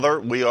Father,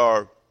 we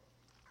are,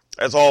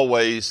 as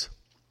always,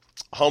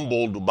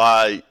 humbled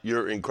by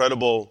your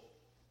incredible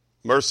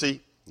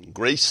mercy and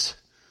grace,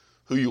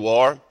 who you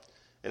are.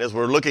 And as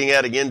we're looking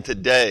at again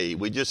today,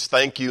 we just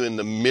thank you in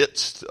the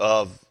midst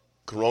of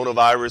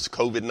coronavirus,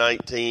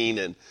 COVID-19,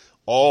 and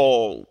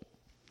all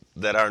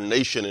that our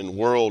nation and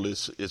world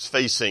is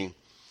facing.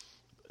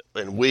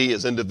 And we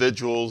as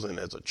individuals and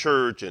as a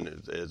church and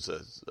as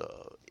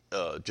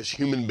just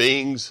human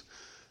beings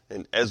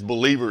and as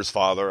believers,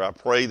 Father, I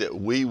pray that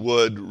we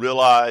would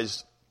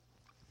realize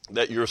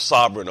that you're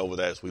sovereign over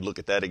that as we look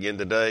at that again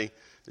today,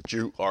 that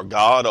you are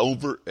God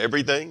over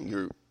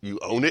everything. You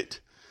own it.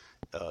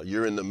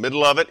 You're in the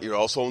middle of it. You're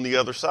also on the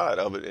other side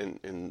of it.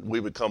 And we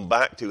would come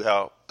back to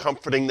how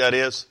comforting that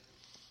is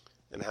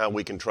and how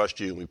we can trust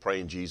you. And we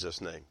pray in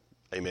Jesus' name.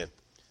 Amen.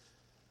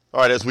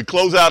 All right, as we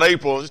close out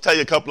April, I'll just tell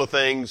you a couple of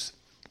things,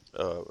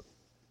 and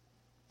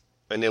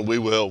then we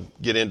will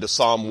get into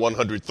Psalm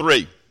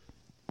 103.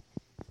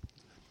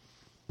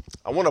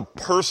 I want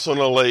to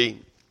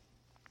personally,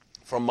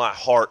 from my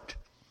heart,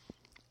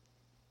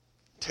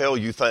 tell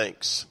you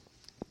thanks.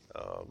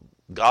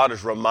 God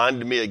has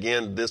reminded me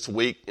again this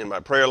week in my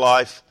prayer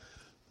life,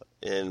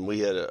 and we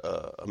had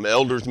an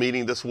elders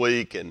meeting this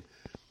week, and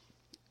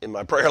in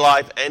my prayer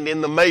life and in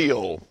the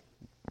mail,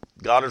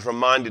 God has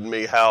reminded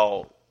me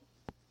how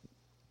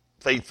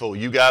faithful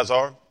you guys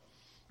are,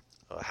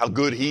 how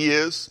good he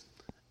is,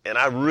 and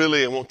I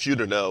really want you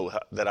to know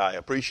that I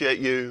appreciate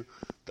you,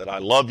 that I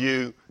love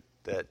you,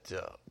 that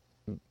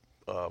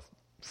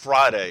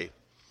Friday,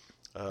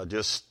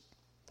 just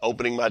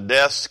opening my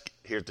desk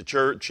here at the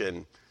church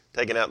and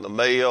taking out in the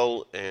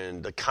mail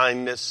and the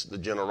kindness, the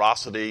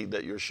generosity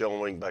that you're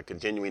showing by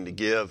continuing to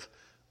give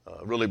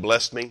really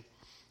blessed me.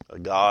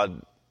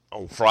 God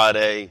on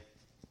Friday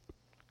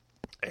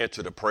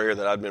answered a prayer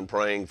that I'd been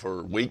praying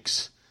for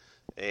weeks,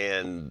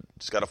 and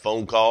just got a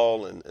phone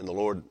call, and the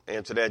Lord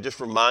answered that. It just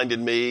reminded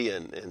me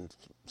and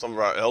some of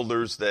our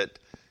elders that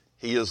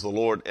he is the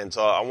Lord. And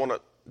so I want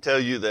to tell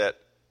you that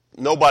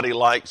nobody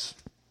likes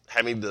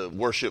having to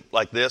worship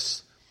like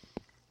this.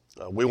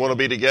 We want to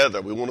be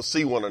together. We want to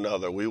see one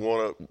another. We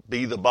want to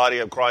be the body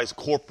of Christ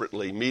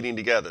corporately meeting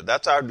together.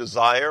 That's our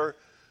desire.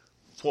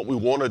 It's what we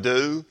want to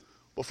do.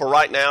 But for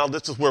right now,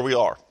 this is where we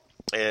are.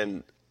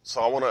 And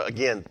so I want to,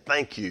 again,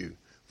 thank you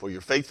for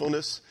your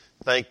faithfulness.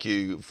 Thank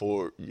you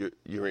for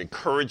your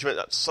encouragement.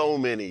 So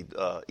many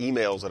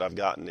emails that I've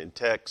gotten and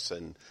texts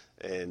and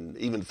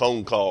even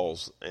phone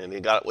calls. And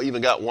we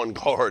even got one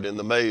card in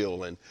the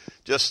mail. And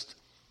just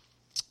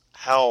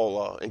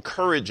how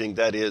encouraging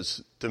that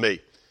is to me.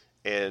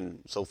 And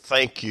so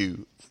thank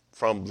you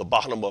from the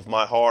bottom of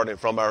my heart and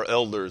from our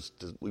elders.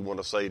 We want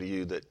to say to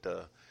you that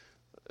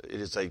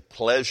it is a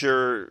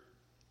pleasure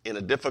in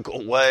a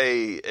difficult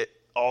way.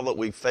 All that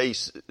we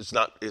face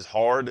is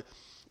hard,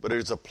 but it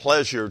is a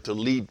pleasure to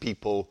lead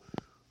people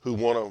who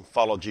want to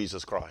follow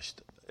Jesus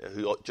Christ,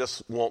 who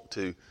just want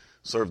to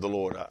serve the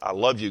Lord. I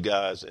love you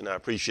guys, and I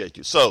appreciate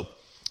you. So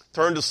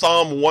turn to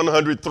Psalm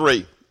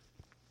 103.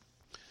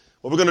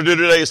 What we're going to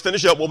do today is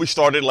finish up what we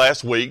started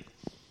last week.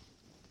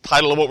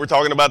 Title of what we're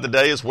talking about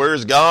today is Where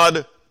is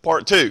God?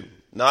 Part 2.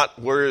 Not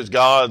Where is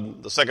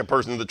God, the second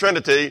person of the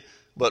Trinity,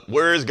 but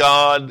Where is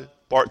God?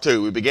 Part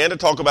 2. We began to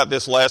talk about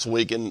this last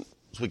week, and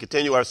as we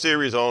continue our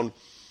series on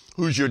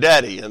Who's Your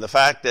Daddy and the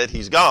fact that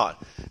he's God.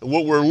 And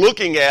what we're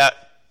looking at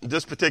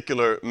this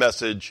particular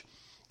message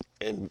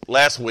and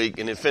last week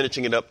and then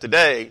finishing it up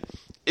today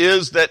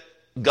is that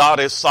God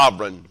is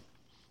sovereign,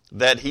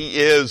 that he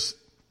is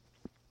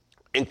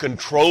in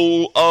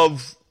control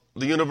of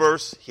the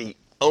universe. He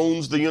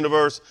owns the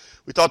universe.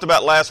 We talked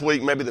about last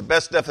week maybe the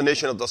best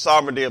definition of the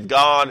sovereignty of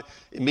God.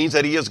 It means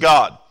that he is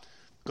God.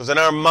 Because in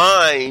our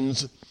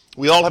minds,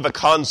 we all have a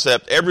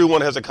concept.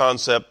 Everyone has a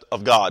concept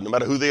of God. No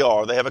matter who they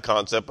are, they have a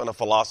concept and a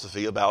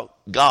philosophy about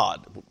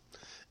God.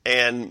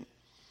 And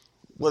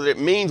whether it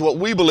means what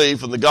we believe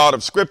from the God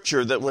of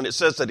Scripture, that when it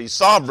says that he's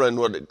sovereign,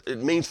 what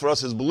it means for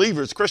us as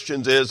believers,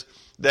 Christians, is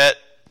that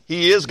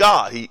he is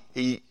God.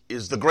 He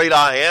is the great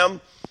I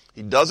am.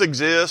 He does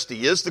exist.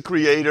 He is the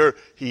creator.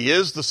 He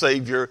is the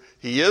savior.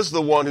 He is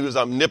the one who is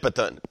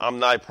omnipotent,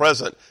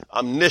 omnipresent,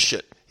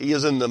 omniscient. He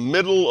is in the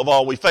middle of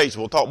all we face.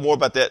 We'll talk more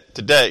about that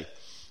today.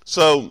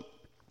 So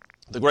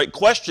the great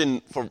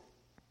question for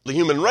the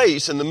human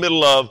race in the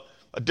middle of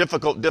a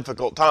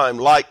difficult time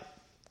like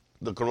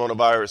the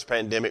coronavirus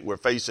pandemic we're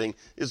facing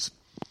is,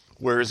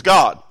 where is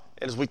God?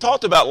 And as we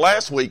talked about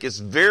last week, it's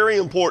very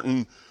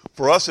important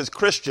for us as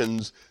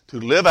Christians to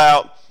live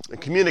out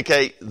and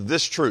communicate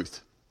this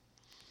truth.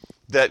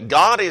 That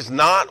God is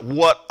not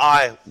what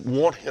I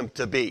want him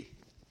to be.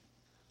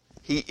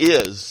 He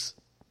is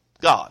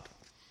God.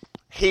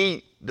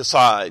 He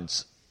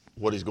decides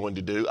what he's going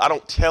to do. I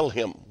don't tell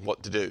him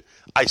what to do.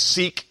 I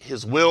seek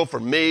his will for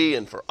me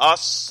and for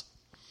us.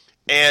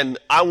 And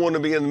I want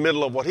to be in the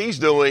middle of what he's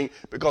doing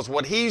because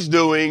what he's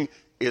doing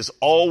is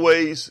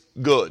always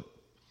good.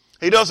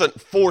 He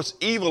doesn't force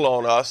evil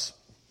on us.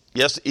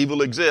 Yes,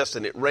 evil exists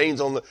and it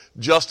reigns on the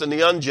just and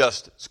the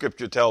unjust,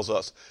 Scripture tells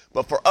us.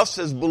 But for us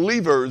as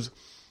believers,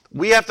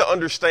 we have to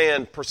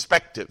understand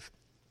perspective.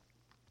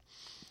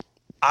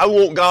 I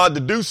want God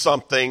to do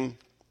something,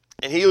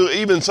 and he'll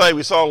even say,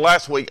 we saw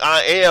last week,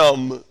 I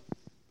am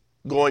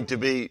going to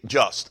be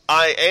just.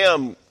 I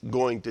am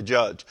going to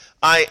judge.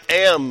 I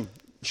am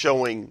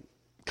showing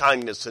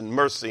kindness and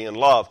mercy and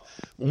love.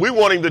 We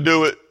want him to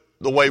do it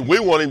the way we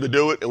want him to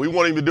do it, and we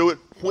want him to do it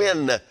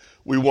when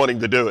we want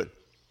him to do it.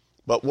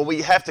 But what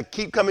we have to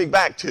keep coming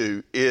back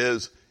to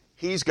is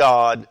he's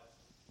God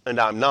and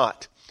I'm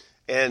not.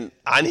 And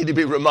I need to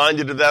be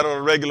reminded of that on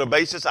a regular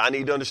basis. I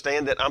need to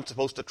understand that I'm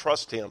supposed to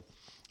trust him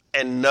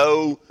and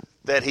know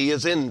that he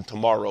is in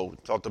tomorrow,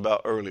 talked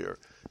about earlier,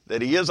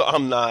 that he is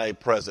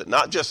omnipresent,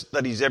 not just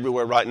that he's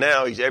everywhere right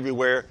now, he's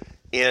everywhere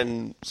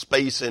in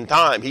space and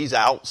time. He's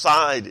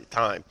outside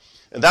time.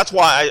 And that's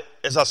why,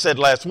 as I said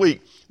last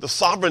week, the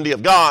sovereignty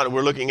of God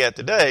we're looking at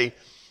today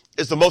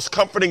is the most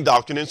comforting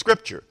doctrine in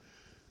Scripture.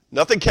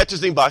 Nothing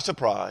catches him by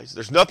surprise.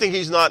 There's nothing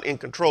he's not in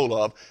control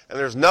of, and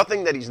there's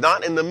nothing that he's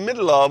not in the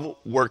middle of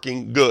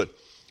working good.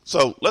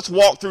 So let's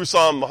walk through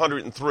Psalm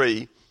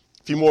 103,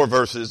 a few more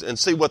verses, and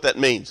see what that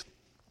means.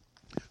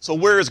 So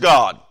where is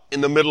God?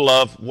 In the middle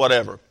of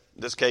whatever.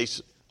 In this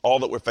case, all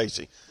that we're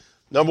facing.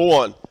 Number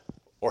one,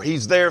 or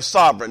he's there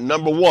sovereign.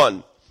 Number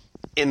one,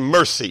 in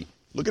mercy.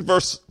 Look at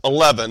verse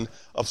 11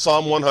 of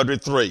Psalm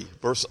 103,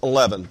 verse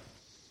 11.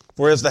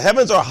 For as the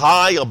heavens are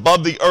high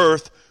above the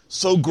earth,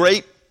 so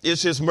great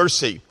is his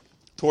mercy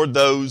toward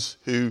those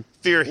who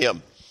fear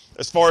him.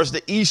 As far as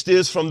the east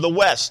is from the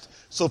west,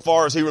 so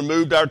far as he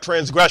removed our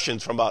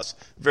transgressions from us.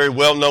 Very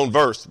well-known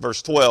verse,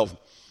 verse 12.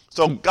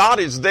 So God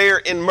is there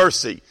in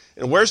mercy.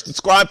 And where's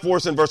described for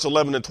us in verse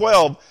 11 and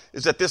 12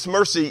 is that this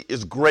mercy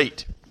is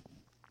great.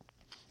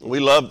 We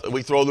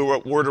throw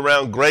the word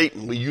around great,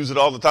 and we use it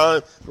all the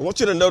time. I want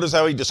you to notice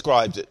how he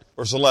describes it.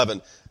 Verse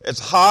 11. As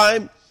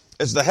high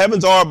as the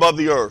heavens are above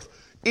the earth,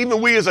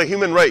 even we as a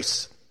human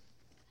race.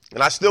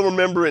 And I still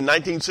remember in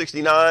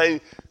 1969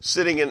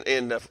 sitting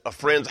in a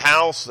friend's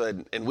house,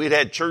 and we'd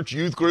had church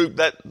youth group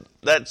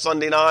that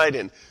Sunday night,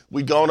 and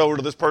we'd gone over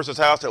to this person's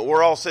house, and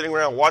we're all sitting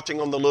around watching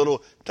on the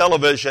little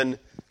television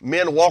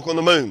Men Walk on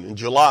the Moon in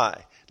July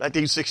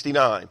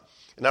 1969.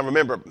 And I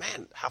remember,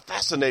 man, how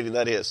fascinating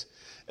that is.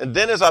 And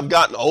then as I've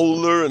gotten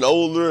older and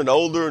older and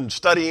older and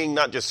studying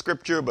not just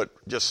Scripture, but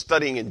just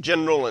studying in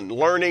general and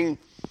learning,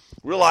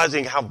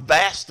 realizing how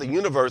vast the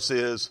universe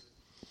is,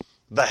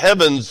 the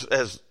heavens,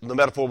 as the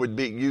metaphor would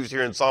be used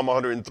here in Psalm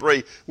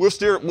 103,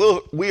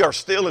 we are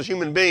still as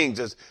human beings,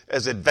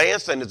 as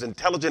advanced and as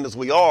intelligent as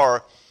we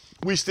are,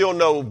 we still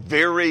know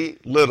very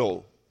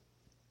little.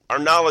 Our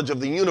knowledge of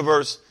the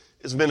universe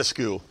is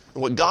minuscule.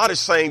 And what God is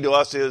saying to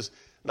us is,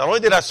 not only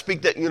did I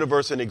speak that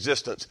universe in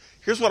existence,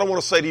 here's what I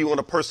want to say to you on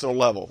a personal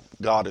level,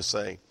 God is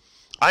saying.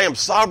 I am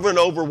sovereign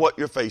over what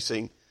you're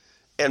facing,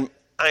 and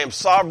I am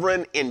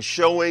sovereign in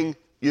showing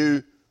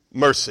you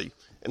mercy.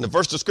 And the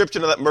first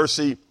description of that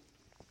mercy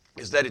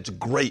is that it's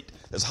great.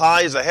 As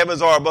high as the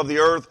heavens are above the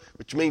earth,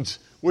 which means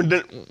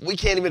we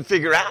can't even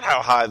figure out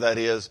how high that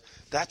is.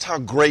 That's how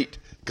great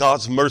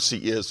God's mercy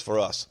is for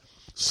us.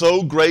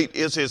 So great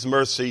is his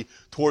mercy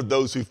toward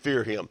those who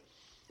fear him.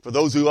 For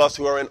those of us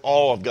who are in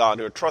awe of God,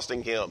 who are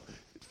trusting him.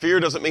 Fear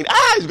doesn't mean,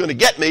 he's going to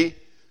get me.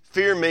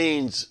 Fear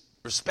means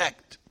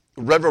respect,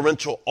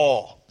 reverential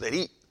awe.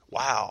 That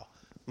wow,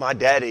 my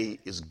daddy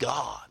is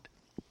God.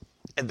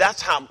 And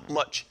that's how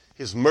much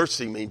his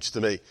mercy means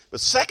to me.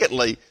 But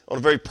secondly, on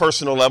a very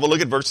personal level,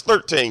 look at verse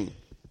 13.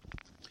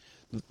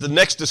 The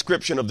next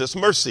description of this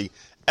mercy.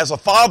 As a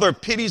father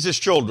pities his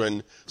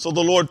children, so the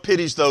Lord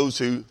pities those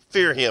who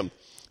fear him.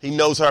 He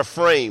knows our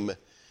frame.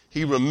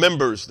 He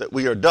remembers that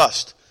we are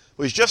dust.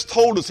 Well, he's just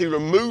told us he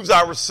removes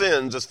our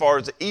sins as far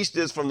as the east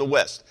is from the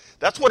west.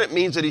 That's what it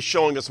means that he's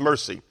showing us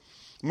mercy.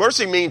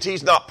 Mercy means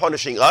he's not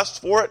punishing us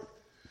for it.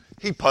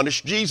 He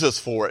punished Jesus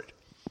for it.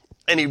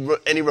 And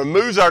he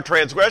removes our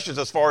transgressions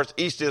as far as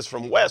east is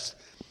from west.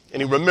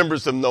 And he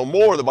remembers them no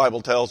more, the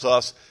Bible tells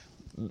us.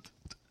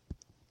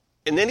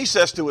 And then he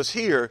says to us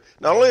here,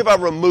 not only have I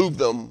removed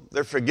them,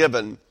 they're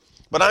forgiven,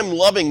 but I'm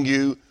loving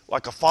you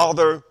like a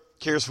father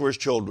cares for his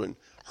children,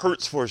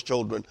 hurts for his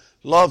children,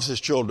 loves his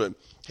children.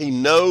 He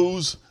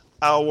knows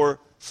our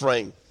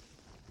frame.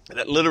 And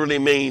that literally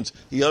means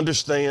he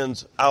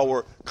understands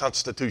our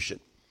constitution.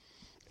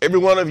 Every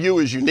one of you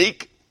is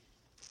unique.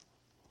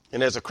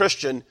 And as a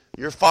Christian,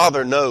 your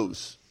Father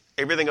knows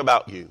everything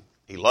about you.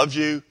 He loves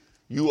you.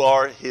 You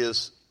are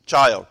his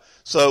child.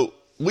 So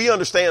we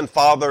understand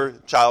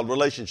father-child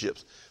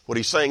relationships. What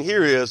he's saying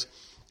here is,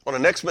 on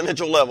an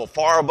exponential level,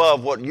 far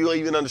above what you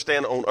even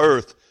understand on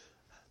earth.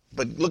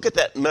 But look at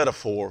that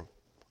metaphor.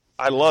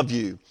 I love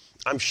you.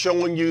 I'm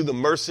showing you the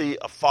mercy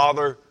a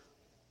father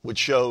would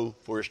show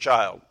for his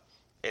child.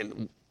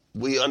 And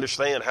we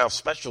understand how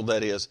special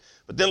that is.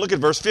 But then look at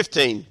verse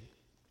 15.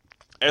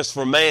 As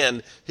for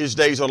man, his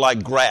days are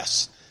like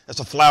grass, as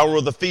a flower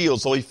of the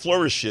field, so he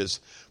flourishes.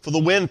 For the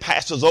wind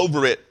passes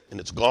over it, and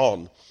it's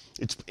gone.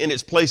 It's in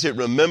its place it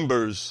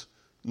remembers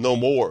no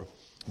more.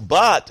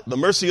 But the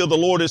mercy of the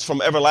Lord is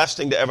from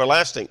everlasting to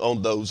everlasting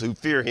on those who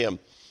fear him.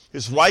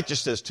 His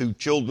righteousness to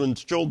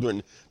children's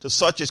children, to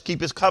such as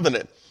keep his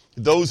covenant,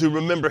 those who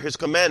remember his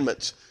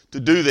commandments to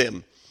do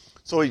them.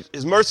 So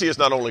his mercy is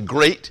not only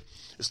great,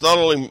 it's not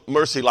only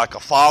mercy like a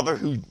father,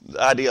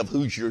 the idea of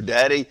who's your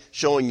daddy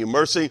showing you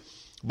mercy,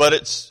 but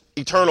it's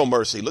eternal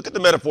mercy. Look at the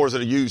metaphors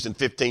that are used in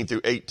 15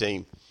 through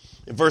 18.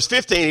 In verse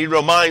 15, he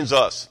reminds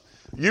us,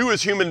 you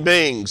as human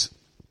beings,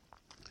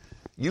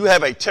 you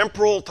have a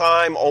temporal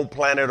time on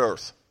planet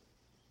Earth.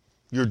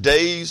 Your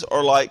days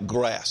are like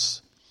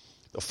grass.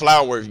 The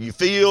flower you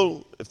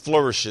feel, it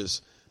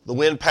flourishes. The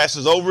wind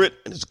passes over it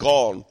and it's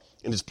gone,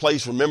 and its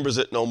place remembers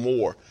it no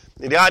more.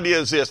 And the idea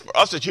is this, for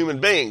us as human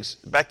beings,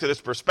 back to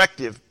this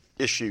perspective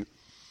issue,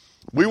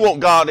 we want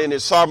God in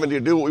his sovereignty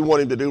to do what we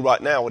want him to do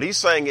right now. What he's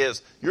saying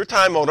is, your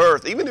time on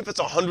earth, even if it's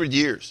 100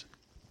 years,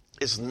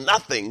 is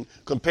nothing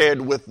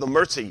compared with the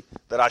mercy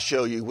that I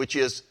show you, which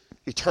is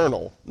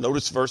eternal.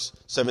 Notice verse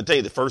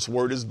 17. The first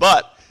word is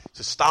but.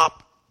 So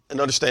stop and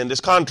understand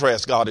this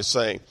contrast God is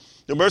saying.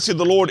 The mercy of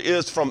the Lord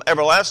is from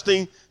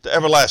everlasting to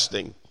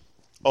everlasting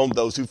on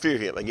those who fear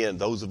him. Again,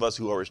 those of us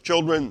who are his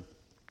children,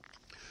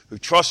 who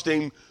trust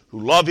him,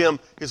 who love him.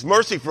 His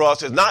mercy for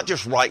us is not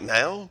just right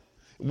now.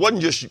 It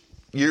wasn't just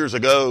years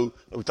ago.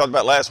 We talked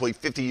about last week,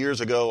 50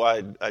 years ago,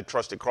 I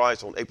trusted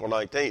Christ on April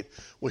 19th.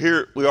 Well,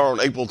 here we are on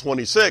April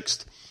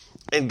 26th.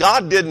 And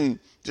God didn't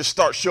just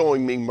start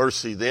showing me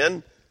mercy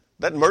then.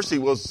 That mercy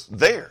was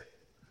there.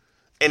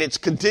 And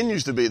it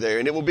continues to be there.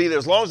 And it will be there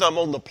as long as I'm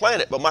on the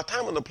planet. But my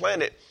time on the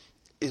planet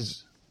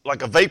is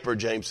like a vapor,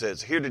 James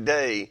says. Here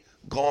today,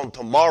 gone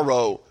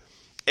tomorrow.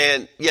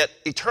 And yet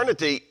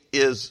eternity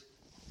is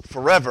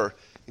forever.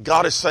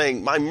 God is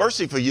saying, my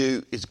mercy for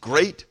you is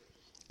great.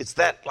 It's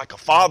that like a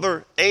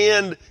father.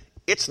 And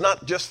it's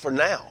not just for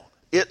now.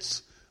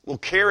 It will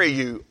carry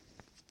you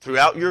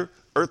throughout your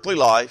earthly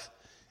life.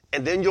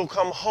 And then you'll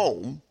come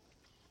home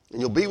and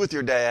you'll be with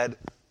your dad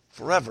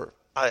forever.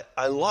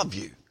 I love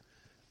you.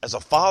 As a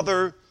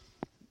father,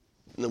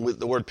 the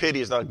word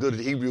pity is not a good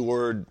Hebrew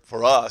word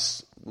for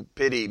us.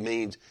 Pity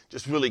means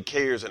just really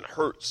cares and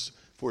hurts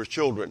for his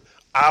children.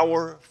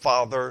 Our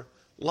Father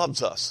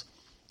loves us,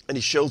 and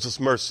he shows us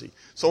mercy.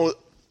 So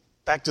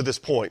back to this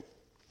point,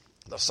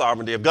 the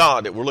sovereignty of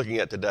God that we're looking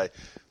at today.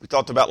 We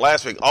talked about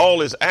last week,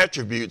 all his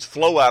attributes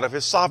flow out of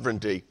his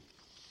sovereignty.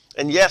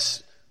 And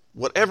yes,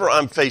 whatever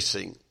I'm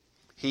facing,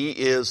 he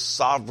is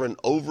sovereign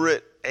over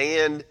it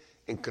and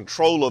in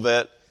control of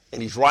it.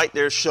 And he's right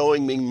there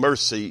showing me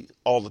mercy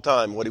all the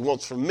time. What he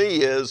wants from me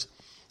is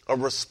a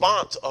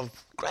response of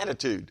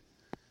gratitude.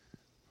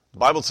 The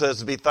Bible says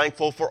to be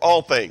thankful for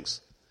all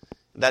things.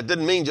 That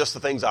didn't mean just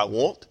the things I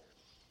want.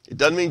 It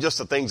doesn't mean just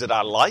the things that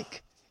I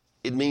like.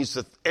 It means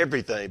that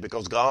everything,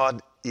 because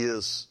God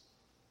is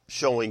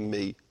showing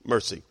me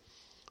mercy.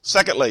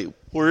 Secondly,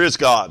 where is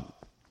God?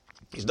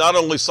 He's not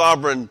only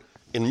sovereign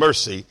in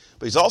mercy,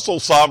 but he's also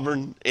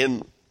sovereign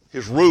in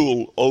his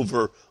rule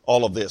over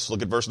all of this.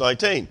 Look at verse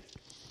 19.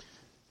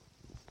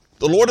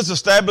 The Lord has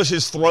established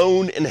his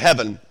throne in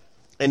heaven,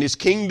 and his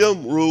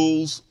kingdom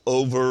rules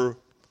over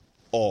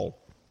all.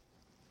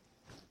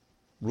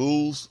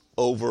 Rules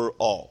over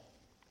all.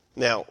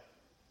 Now,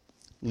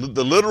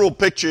 the literal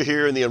picture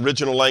here in the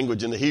original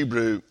language in the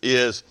Hebrew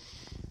is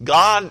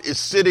God is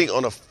sitting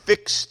on a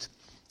fixed,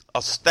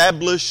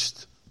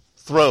 established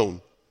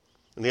throne.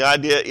 And the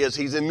idea is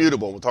he's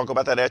immutable. We'll talk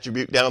about that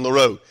attribute down the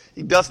road.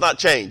 He does not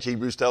change.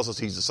 Hebrews tells us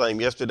he's the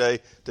same yesterday,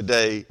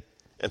 today,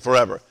 and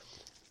forever.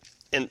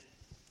 And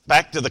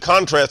back to the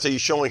contrast that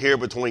he's showing here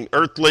between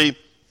earthly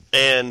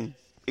and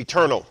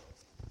eternal.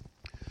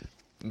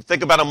 You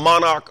think about a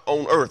monarch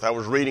on earth. I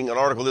was reading an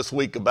article this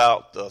week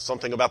about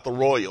something about the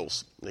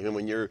royals. And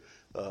when you're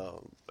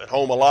at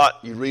home a lot,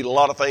 you read a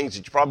lot of things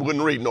that you probably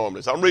wouldn't read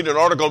normally. So I'm reading an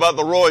article about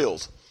the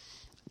royals.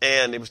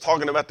 And it was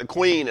talking about the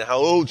queen and how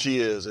old she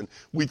is. And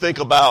we think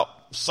about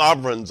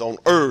sovereigns on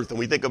earth, and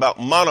we think about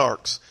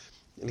monarchs.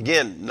 And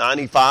again,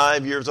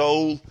 95 years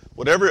old,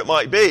 whatever it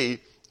might be,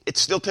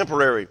 it's still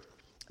temporary.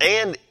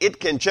 And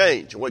it can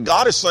change. What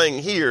God is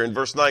saying here in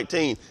verse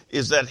 19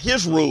 is that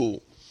his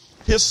rule,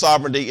 his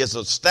sovereignty is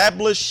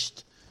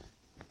established,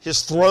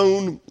 his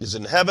throne is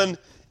in heaven,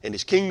 and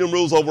his kingdom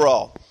rules over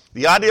all.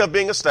 The idea of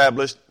being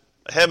established,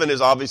 heaven is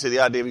obviously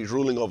the idea of he's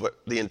ruling over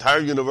the entire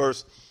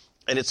universe,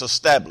 and it's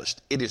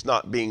established. It is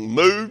not being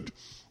moved.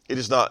 It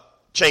is not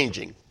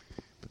changing.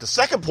 But the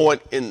second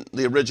point in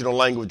the original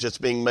language that's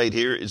being made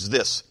here is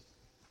this.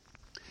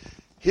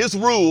 His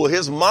rule,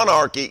 his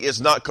monarchy is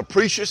not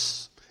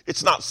capricious.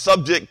 It's not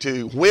subject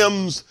to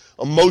whims,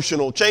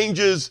 emotional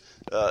changes.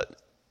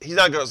 He's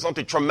not going to,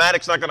 something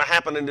traumatic's not going to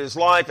happen in his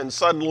life, and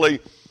suddenly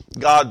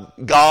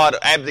God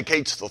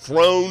abdicates the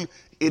throne.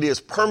 It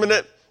is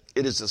permanent.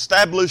 It is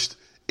established.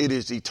 It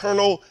is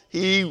eternal.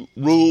 He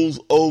rules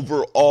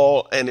over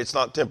all, and it's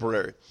not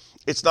temporary.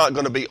 It's not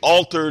going to be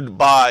altered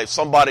by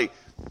somebody,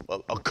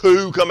 a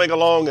coup coming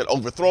along and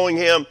overthrowing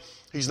him.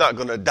 He's not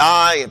going to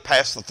die and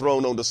pass the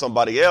throne on to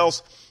somebody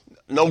else.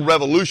 No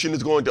revolution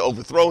is going to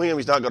overthrow him.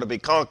 He's not going to be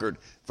conquered.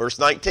 Verse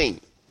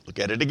 19, look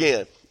at it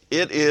again.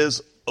 It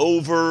is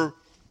over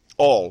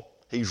all.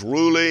 He's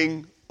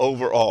ruling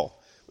over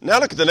all. Now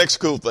look at the next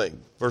cool thing.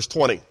 Verse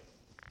 20.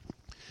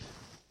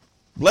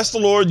 Bless the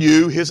Lord,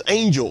 you, his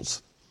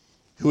angels,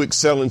 who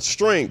excel in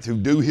strength, who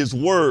do his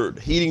word,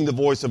 heeding the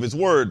voice of his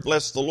word.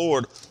 Bless the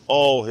Lord,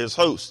 all his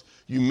hosts,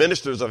 you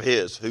ministers of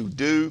his who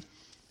do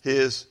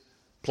his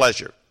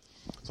pleasure.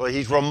 So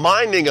he's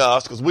reminding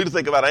us, because we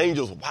think about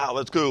angels, wow,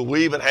 that's cool.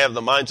 We even have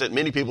the mindset,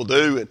 many people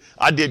do, and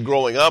I did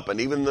growing up,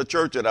 and even the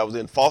church that I was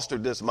in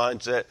fostered this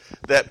mindset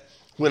that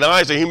when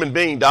I, as a human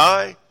being,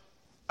 die,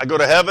 I go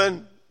to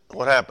heaven,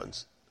 what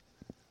happens?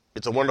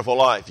 It's a wonderful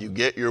life. You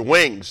get your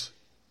wings.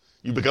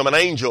 You become an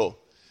angel.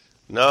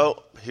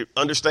 No,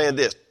 understand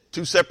this.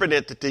 Two separate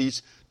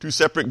entities, two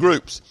separate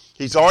groups.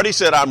 He's already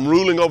said, I'm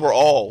ruling over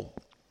all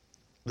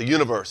the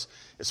universe.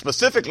 And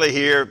specifically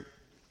here,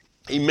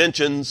 he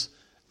mentions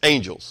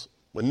angels.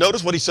 But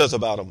notice what he says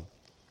about them.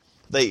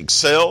 They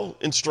excel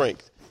in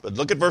strength. But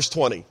look at verse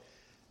 20.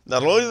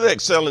 Not only do they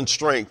excel in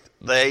strength,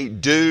 they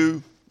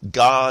do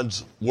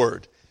God's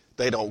word.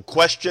 They don't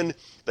question.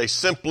 They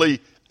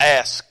simply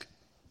ask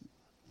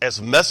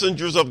as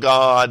messengers of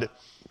God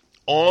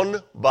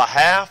on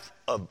behalf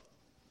of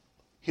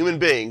human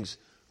beings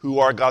who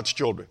are God's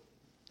children.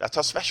 That's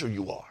how special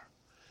you are.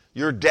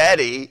 Your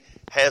daddy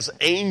has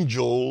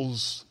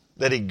angels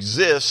that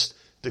exist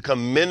to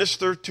come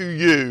minister to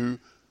you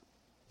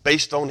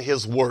based on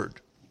his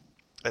word.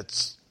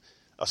 It's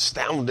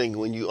astounding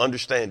when you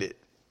understand it,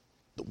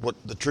 what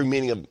the true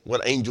meaning of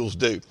what angels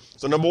do.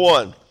 So number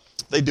one,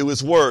 they do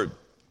his word.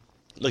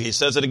 Look, he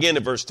says it again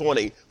in verse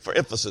 20 for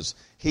emphasis.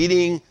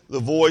 Heeding the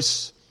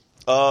voice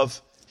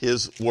of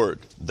his word.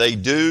 They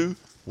do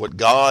what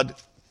God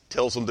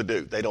tells them to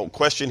do. They don't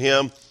question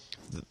him.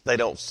 They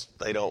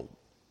don't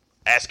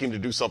ask him to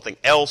do something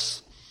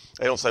else.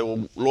 They don't say,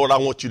 well, Lord, I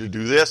want you to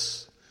do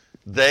this.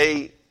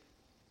 They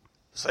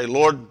say,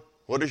 Lord,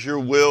 what is your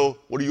will?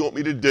 What do you want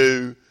me to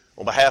do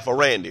on behalf of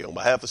Randy, on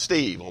behalf of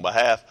Steve, on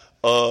behalf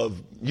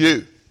of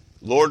you?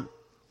 Lord,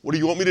 what do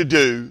you want me to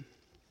do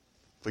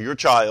for your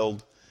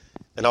child?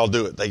 And I'll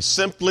do it. They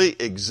simply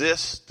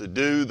exist to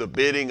do the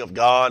bidding of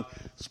God,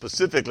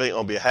 specifically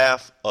on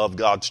behalf of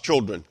God's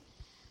children.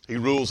 He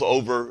rules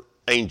over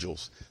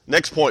angels.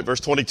 Next point,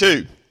 verse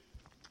 22.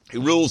 He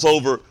rules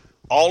over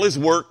all his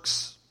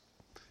works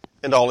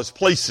and all his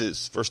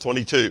places. Verse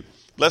 22.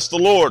 Bless the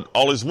Lord,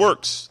 all his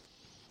works,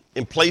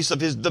 in place of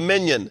his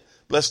dominion.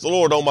 Bless the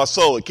Lord, O my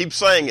soul. He keeps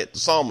saying it, the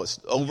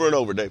psalmist, over and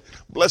over, Dave.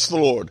 Bless the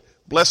Lord,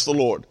 bless the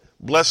Lord,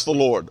 bless the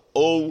Lord,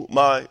 O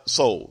my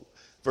soul.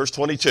 Verse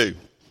 22.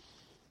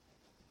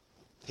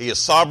 He is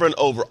sovereign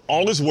over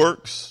all his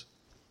works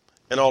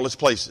and all his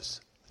places.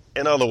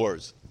 In other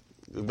words,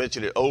 we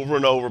mentioned it over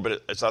and over,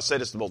 but as I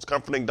said, it's the most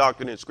comforting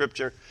doctrine in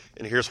Scripture,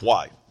 and here's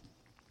why.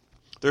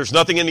 There's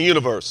nothing in the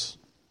universe,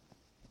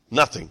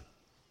 nothing,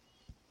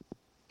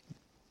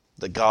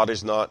 that God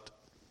is not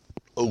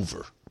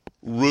over,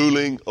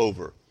 ruling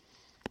over.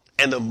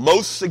 And the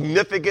most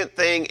significant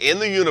thing in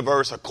the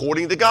universe,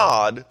 according to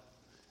God,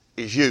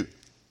 is you,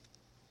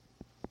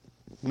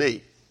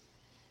 me.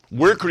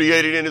 We're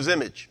created in his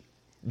image.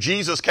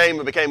 Jesus came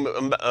and became,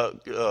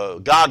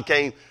 God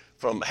came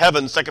from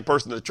heaven, second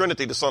person of the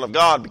Trinity, the Son of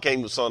God,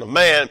 became the Son of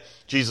Man,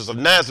 Jesus of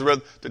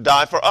Nazareth, to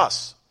die for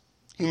us,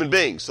 human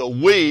beings. So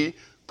we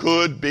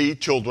could be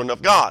children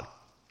of God.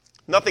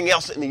 Nothing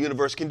else in the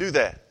universe can do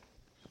that.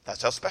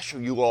 That's how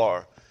special you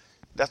are.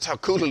 That's how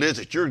cool it is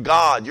that your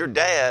God, your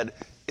dad,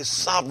 is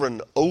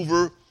sovereign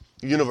over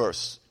the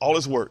universe, all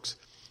his works.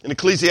 In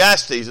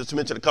Ecclesiastes, let's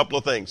mention a couple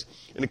of things.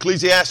 In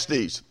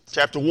Ecclesiastes,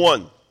 chapter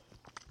 1,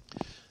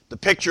 the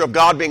picture of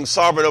God being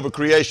sovereign over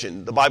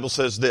creation, the Bible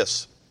says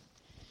this.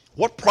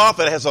 What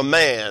profit has a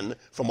man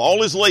from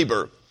all his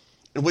labor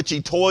in which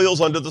he toils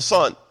under the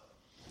sun?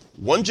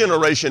 One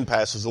generation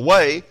passes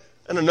away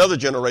and another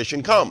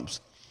generation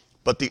comes,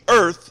 but the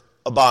earth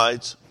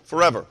abides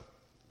forever.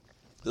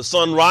 The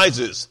sun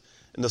rises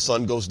and the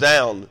sun goes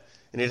down,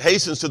 and it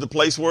hastens to the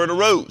place where it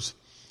arose.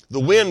 The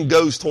wind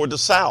goes toward the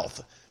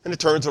south, and it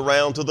turns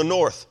around to the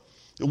north.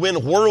 The wind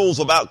whirls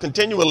about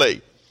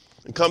continually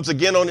and comes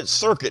again on its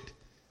circuit.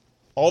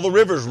 All the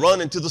rivers run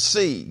into the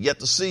sea, yet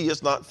the sea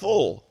is not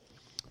full.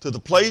 To the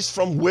place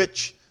from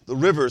which the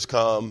rivers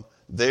come,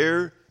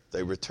 there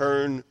they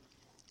return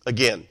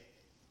again.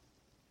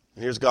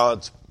 And here's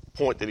God's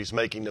point that he's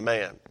making to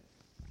man.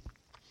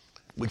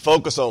 We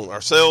focus on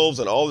ourselves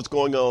and all that's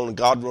going on, and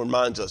God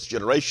reminds us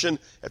generation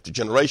after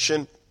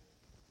generation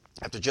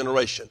after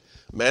generation.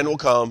 Man will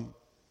come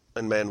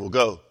and man will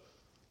go.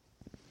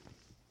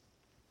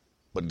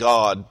 But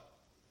God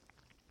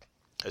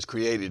has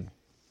created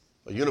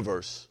a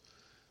universe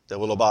that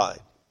will abide.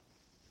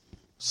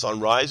 Sun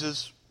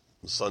rises,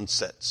 the sun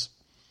sets.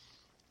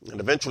 And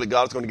eventually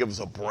God's going to give us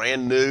a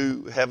brand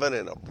new heaven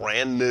and a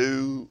brand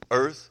new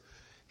earth.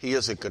 He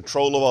is in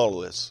control of all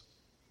of this.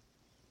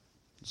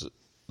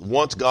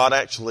 Once God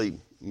actually, you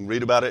can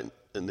read about it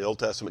in the Old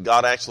Testament,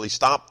 God actually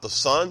stopped the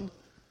sun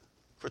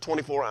for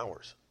 24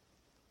 hours.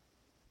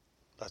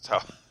 That's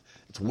how,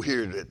 it's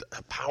weird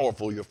how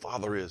powerful your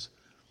Father is.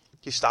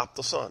 He stopped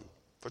the sun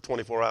for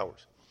 24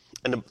 hours.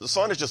 And the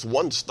sun is just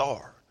one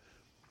star.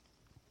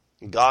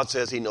 And God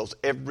says he knows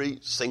every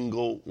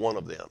single one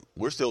of them.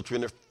 We're still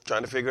trying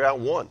to figure out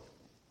one.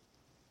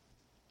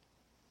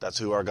 That's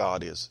who our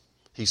God is.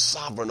 He's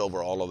sovereign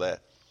over all of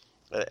that.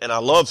 And I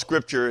love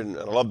Scripture, and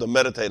I love to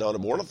meditate on it.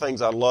 But one of the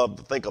things I love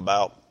to think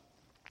about,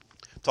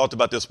 talked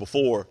about this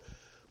before,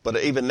 but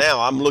even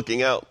now I'm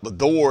looking out the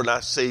door and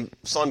I see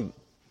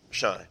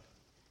sunshine.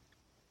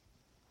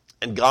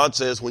 And God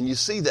says, when you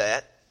see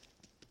that,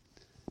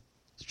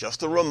 it's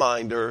just a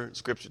reminder.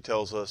 Scripture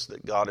tells us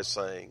that God is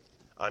saying,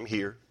 I'm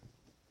here.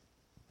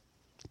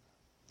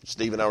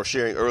 Steve and I were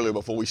sharing earlier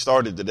before we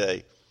started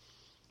today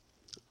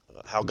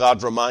how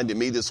God's reminded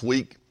me this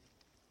week,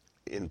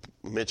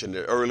 mentioned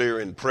it earlier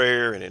in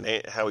prayer and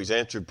in how he's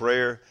answered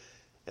prayer.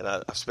 And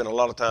I spent a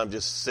lot of time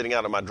just sitting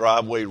out in my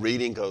driveway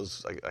reading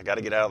because I got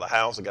to get out of the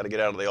house. I got to get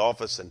out of the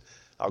office. And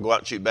I'll go out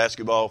and shoot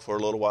basketball for a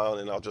little while,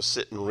 and I'll just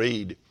sit and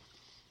read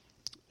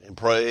and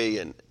pray.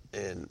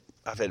 And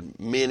I've had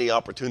many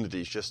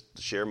opportunities just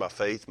to share my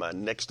faith. My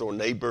next-door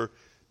neighbor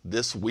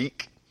this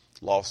week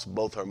lost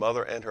both her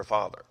mother and her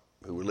father,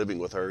 who were living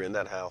with her in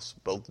that house.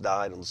 Both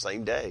died on the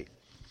same day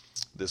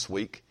this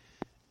week.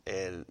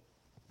 And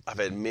I've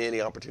had many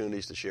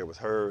opportunities to share with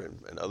her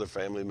and other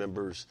family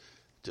members,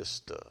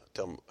 just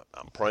tell them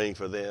I'm praying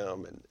for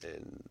them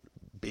and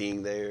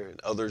being there,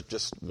 and others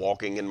just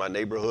walking in my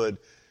neighborhood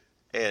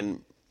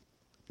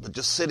but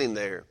just sitting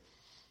there.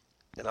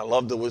 And I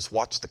love to just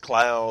watch the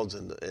clouds,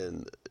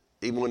 and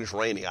even when it's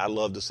raining, I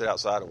love to sit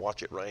outside and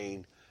watch it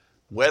rain.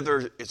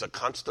 Weather is a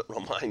constant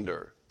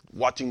reminder,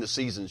 watching the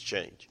seasons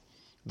change.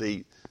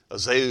 The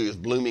azalea is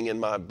blooming in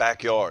my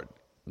backyard.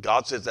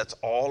 God says that's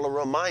all a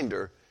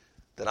reminder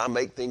that I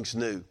make things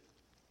new.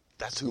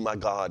 That's who my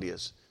God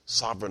is,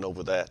 sovereign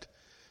over that.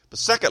 But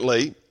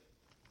secondly,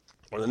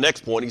 or the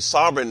next point, he's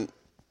sovereign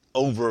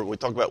over, when we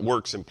talk about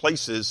works and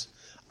places,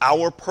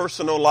 our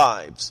personal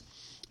lives.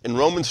 In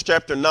Romans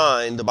chapter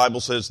 9, the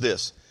Bible says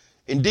this,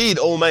 Indeed,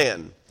 O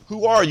man,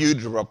 who are you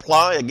to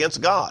reply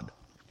against God?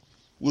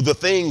 Will the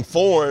thing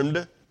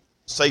formed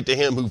say to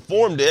him who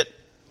formed it,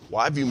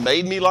 Why have you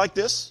made me like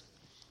this?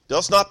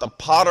 Does not the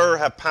potter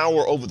have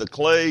power over the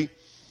clay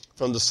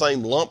from the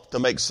same lump to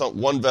make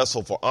one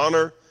vessel for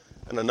honor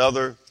and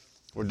another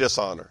for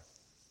dishonor?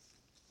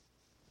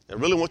 I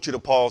really want you to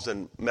pause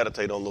and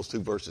meditate on those two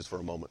verses for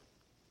a moment.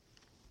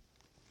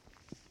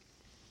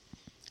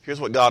 Here's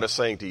what God is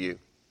saying to you.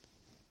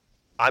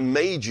 I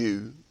made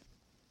you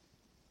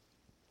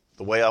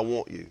the way I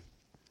want you.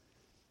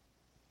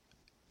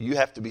 You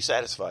have to be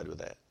satisfied with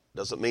that.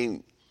 Doesn't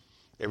mean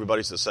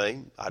everybody's the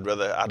same. I'd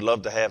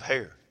love to have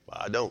hair.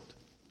 Well, I don't.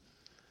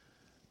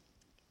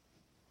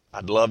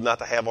 I'd love not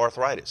to have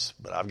arthritis,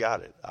 but I've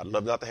got it. I'd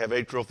love not to have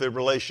atrial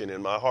fibrillation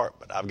in my heart,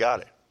 but I've got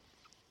it.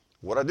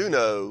 What I do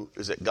know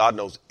is that God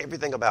knows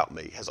everything about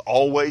me, has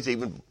always,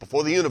 even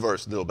before the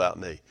universe knew about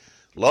me.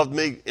 Loved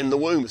me in the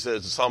womb,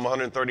 says in Psalm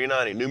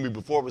 139. He knew me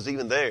before I was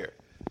even there.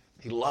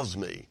 He loves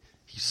me.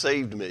 He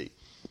saved me.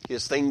 He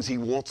has things he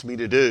wants me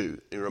to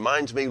do. He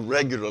reminds me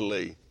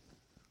regularly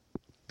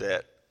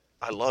that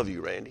I love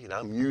you, Randy, and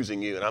I'm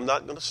using you, and I'm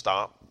not going to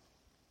stop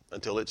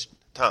until it's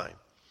time.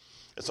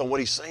 And so what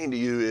he's saying to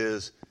you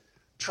is,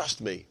 trust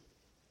me.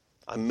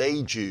 I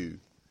made you,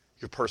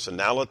 your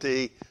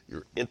personality,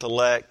 your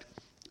intellect,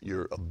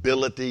 your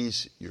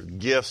abilities, your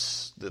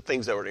gifts, the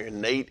things that were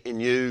innate in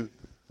you.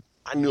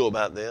 I knew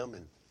about them,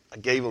 and I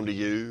gave them to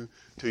you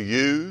to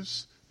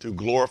use to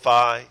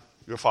glorify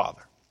your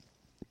Father.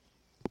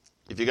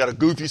 If you got a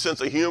goofy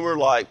sense of humor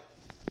like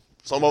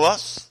some of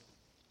us,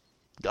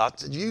 God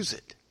said use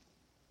it.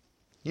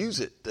 Use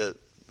it to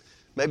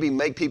maybe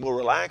make people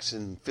relax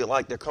and feel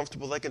like they're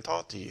comfortable, they can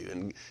talk to you.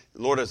 And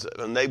the Lord has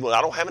enabled,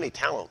 I don't have any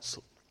talents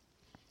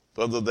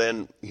other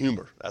than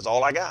humor. That's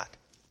all I got.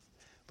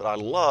 But I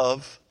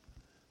love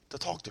to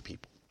talk to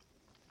people.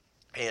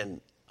 And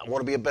I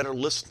want to be a better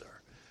listener.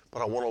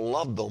 But I want to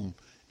love them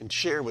and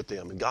share with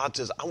them. And God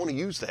says, I want to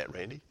use that,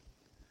 Randy.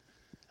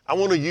 I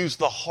want to use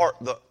the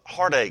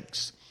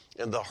heartaches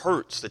and the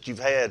hurts that you've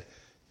had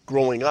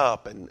growing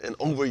up and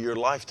over your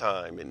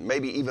lifetime and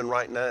maybe even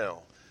right now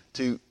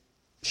to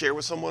share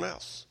with someone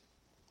else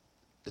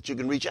that you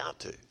can reach out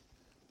to.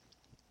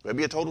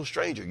 Maybe a total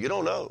stranger. You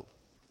don't know.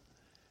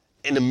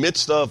 In the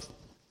midst of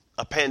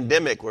a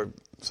pandemic where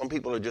some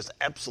people are just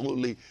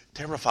absolutely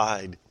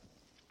terrified,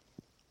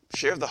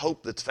 share the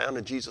hope that's found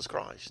in Jesus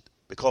Christ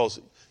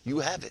because you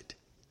have it.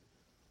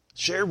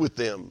 Share with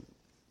them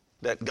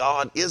that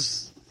God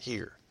is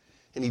here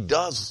and he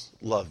does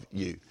love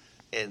you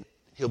and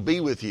he'll be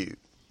with you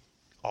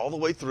all the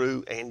way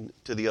through and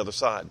to the other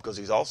side because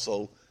he's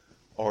also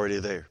already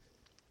there.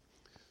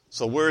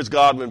 So where is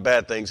God when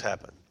bad things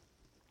happen?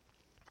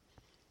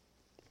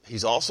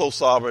 He's also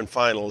sovereign,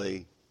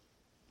 finally,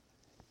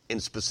 in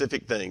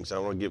specific things. I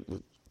want to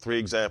give 3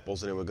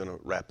 examples, and then we're going to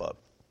wrap up.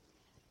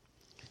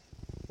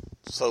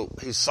 So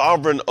he's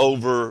sovereign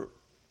over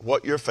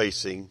what you're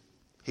facing.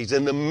 He's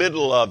in the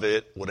middle of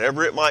it,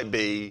 whatever it might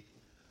be,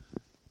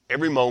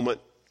 every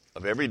moment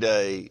of every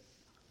day,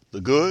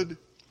 the good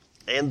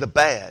and the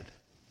bad.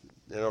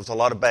 There's a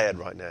lot of bad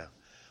right now.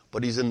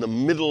 But he's in the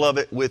middle of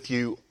it with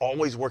you,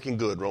 always working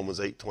good, Romans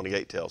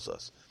 8:28 tells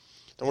us.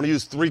 I want to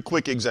use 3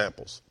 quick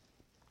examples,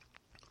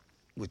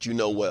 which you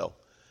know well.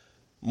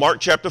 Mark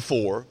chapter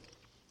 4,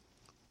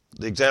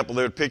 The example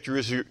there, picture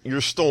is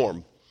your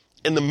storm.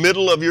 In the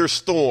middle of your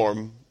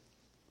storm,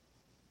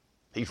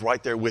 he's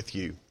right there with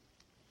you.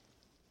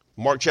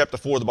 Mark chapter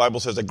 4, the Bible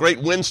says, a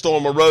great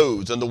windstorm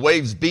arose, and the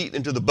waves beat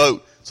into the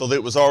boat so that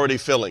it was already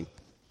filling.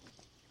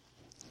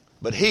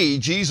 But he,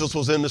 Jesus,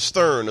 was in the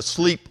stern,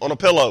 asleep on a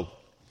pillow.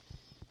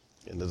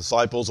 And the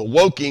disciples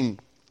awoke him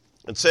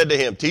and said to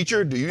him,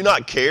 Teacher, do you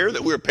not care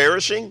that we're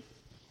perishing?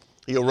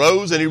 He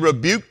arose and he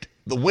rebuked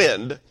the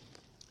wind,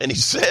 and he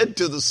said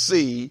to the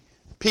sea,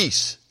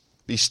 Peace,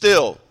 be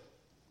still.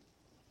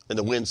 And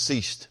the wind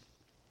ceased.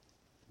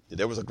 And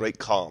there was a great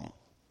calm.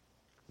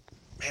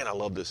 Man, I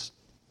love this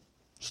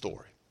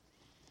story.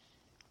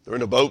 They're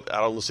in a boat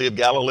out on the Sea of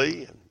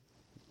Galilee. An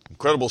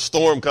incredible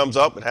storm comes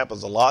up. It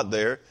happens a lot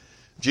there.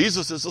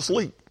 Jesus is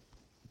asleep.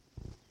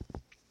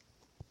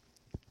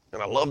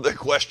 And I love their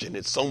question.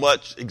 It's so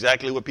much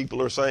exactly what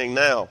people are saying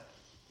now.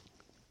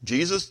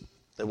 Jesus,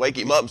 they wake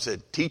him up and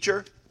said,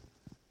 Teacher,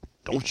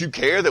 don't you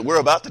care that we're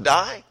about to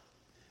die?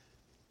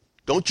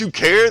 Don't you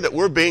care that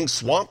we're being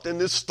swamped in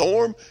this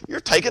storm? You're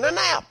taking a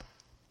nap.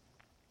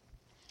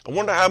 I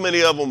wonder how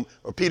many of them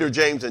are Peter,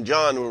 James, and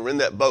John who were in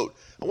that boat.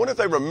 I wonder if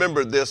they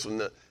remembered this in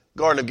the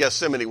Garden of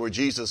Gethsemane where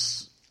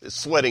Jesus is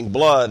sweating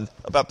blood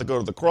about to go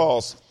to the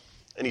cross.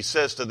 And he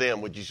says to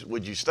them, would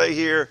you stay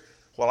here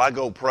while I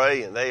go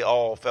pray? And they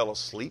all fell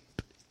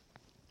asleep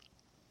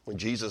when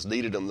Jesus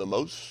needed them the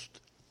most.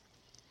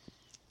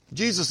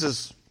 Jesus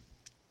is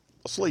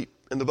asleep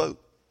in the boat.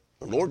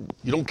 Lord,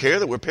 you don't care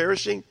that we're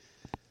perishing?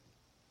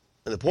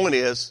 And the point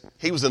is,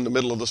 he was in the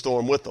middle of the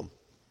storm with them.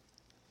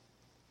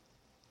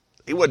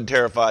 He wasn't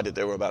terrified that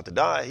they were about to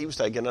die. He was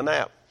taking a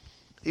nap.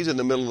 He's in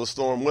the middle of the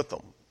storm with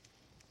them.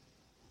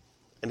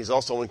 And he's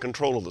also in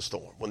control of the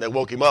storm. When they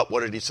woke him up,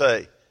 what did he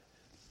say?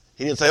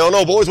 He didn't say, oh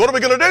no, boys, what are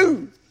we going to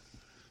do?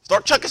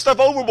 Start chucking stuff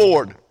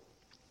overboard.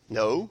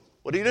 No.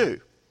 What did he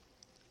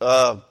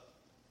do?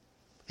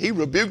 He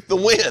rebuked the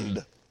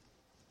wind.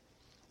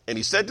 And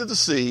he said to the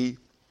sea,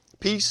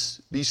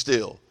 Peace, be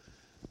still.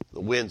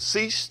 The wind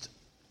ceased,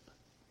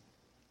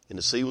 and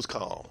the sea was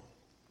calm.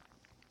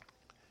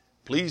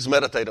 Please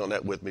meditate on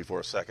that with me for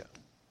a second.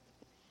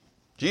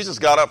 Jesus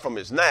got up from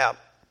his nap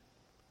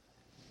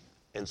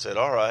and said,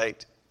 all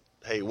right,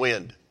 hey,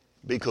 wind,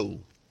 be cool.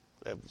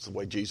 That was the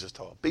way Jesus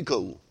taught. Be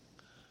cool.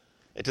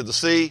 And to the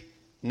sea,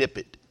 nip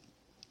it.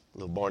 A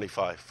little Barney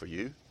Fife for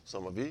you,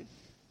 some of you.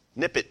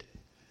 Nip it.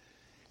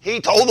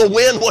 He told the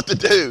wind what to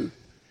do.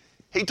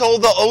 He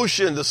told the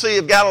ocean, the Sea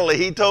of Galilee,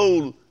 he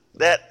told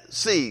that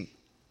sea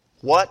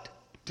what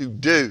to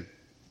do.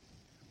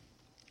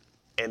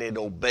 And it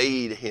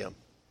obeyed him.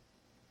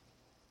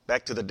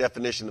 Back to the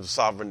definition of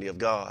sovereignty of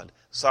God.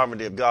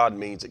 Sovereignty of God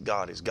means that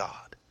God is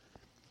God.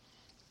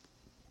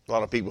 A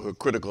lot of people who are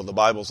critical of the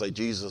Bible say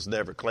Jesus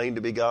never claimed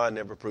to be God,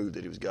 never proved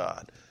that he was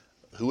God.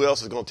 Who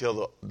else is going to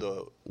tell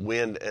the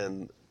wind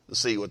and the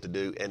sea what to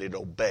do? And it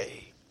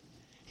obey.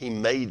 He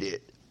made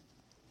it,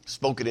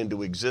 spoke it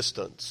into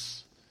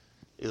existence.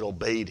 It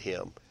obeyed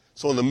him.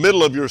 So in the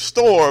middle of your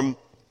storm,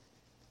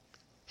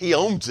 he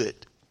owns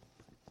it.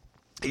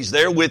 He's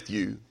there with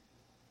you,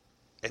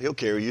 and he'll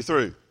carry you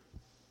through.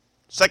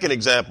 Second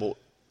example,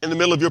 in the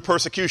middle of your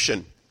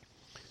persecution.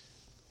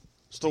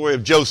 Story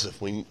of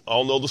Joseph. We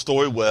all know the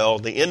story well,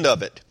 the end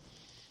of it.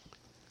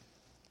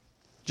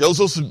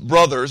 Joseph's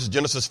brothers,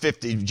 Genesis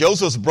 50,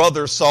 Joseph's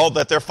brothers saw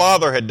that their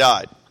father had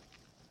died.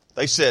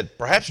 They said,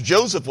 perhaps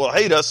Joseph will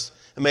hate us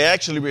and may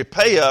actually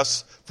repay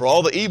us for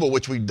all the evil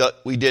which we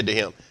did to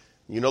him.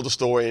 You know the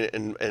story,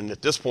 and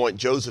at this point,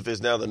 Joseph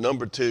is now the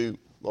number 2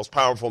 most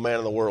powerful man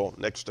in the world,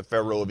 next to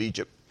Pharaoh of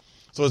Egypt.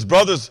 So his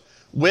brothers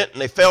went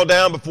and they fell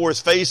down before his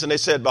face and they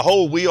said,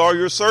 behold, we are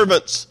your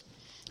servants.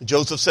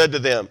 Joseph said to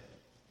them,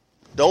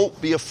 don't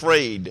be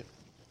afraid,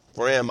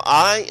 for am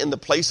I in the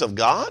place of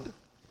God?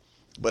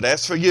 But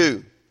as for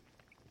you,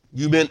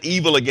 you meant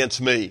evil against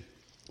me,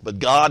 but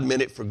God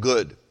meant it for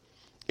good,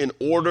 in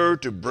order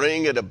to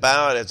bring it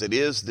about as it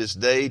is this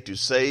day to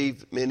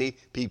save many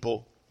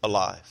people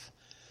alive.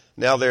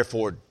 Now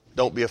therefore,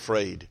 don't be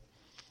afraid.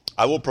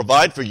 I will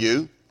provide for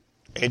you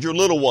and your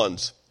little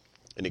ones.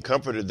 And he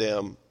comforted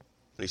them, and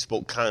he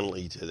spoke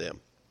kindly to them.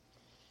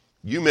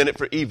 You meant it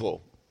for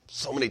evil.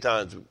 So many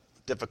times,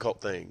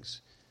 difficult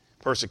things.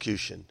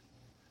 Persecution.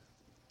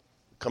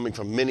 Coming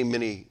from many,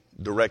 many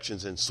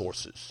directions and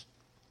sources.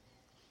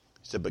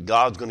 He said, but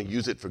God's going to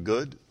use it for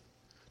good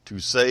to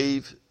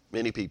save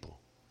many people.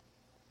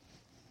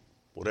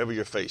 Whatever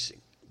you're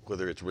facing,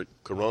 whether it's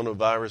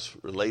coronavirus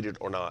related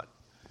or not,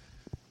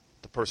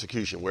 the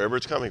persecution, wherever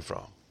it's coming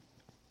from,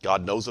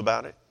 God knows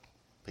about it.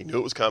 He knew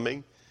it was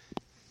coming.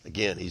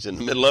 Again, he's in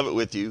the middle of it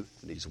with you,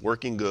 and he's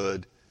working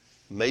good,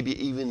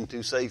 maybe even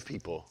to save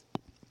people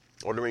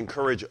or to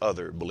encourage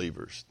other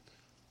believers,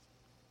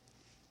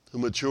 to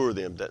mature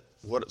them that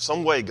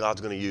some way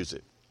God's going to use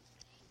it.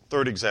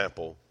 Third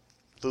example,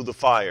 through the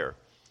fire,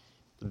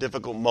 the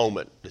difficult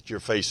moment that you're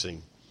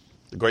facing.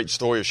 The great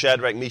story of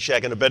Shadrach,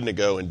 Meshach, and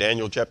Abednego in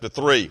Daniel chapter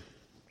 3.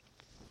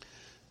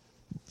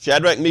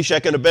 Shadrach,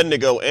 Meshach, and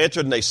Abednego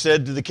answered, and they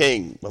said to the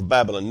king of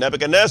Babylon,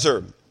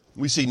 Nebuchadnezzar,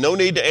 We see no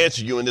need to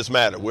answer you in this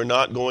matter. We're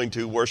not going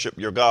to worship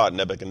your God,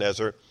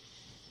 Nebuchadnezzar.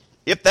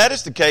 If that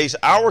is the case,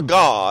 our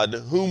God,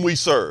 whom we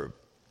serve,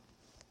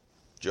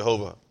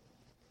 Jehovah,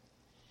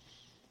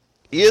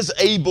 is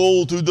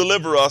able to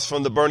deliver us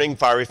from the burning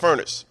fiery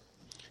furnace.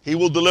 He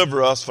will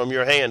deliver us from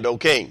your hand, O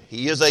king.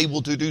 He is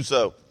able to do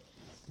so.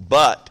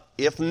 But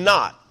if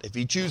not, if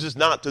he chooses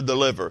not to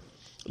deliver,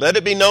 let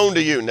it be known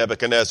to you,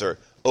 Nebuchadnezzar,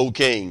 O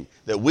king,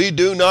 that we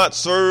do not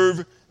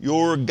serve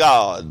your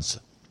gods,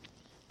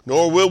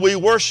 nor will we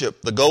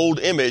worship the gold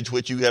image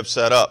which you have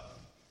set up.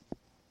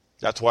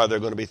 That's why they're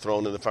going to be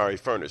thrown in the fiery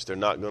furnace. They're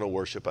not going to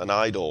worship an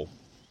idol.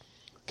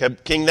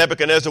 King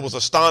Nebuchadnezzar was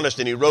astonished,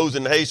 and he rose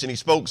in haste, and he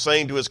spoke,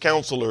 saying to his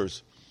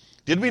counselors,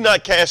 did we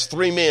not cast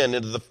 3 men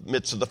into the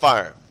midst of the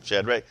fire?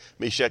 Shadrach,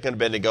 Meshach, and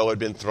Abednego had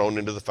been thrown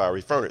into the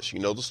fiery furnace. You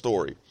know the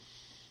story.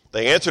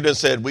 They answered and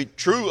said,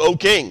 true, O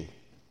king.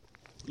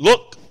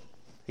 Look,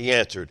 he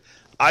answered,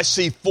 I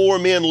see 4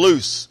 men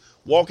loose,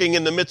 walking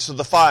in the midst of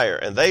the fire,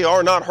 and they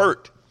are not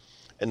hurt.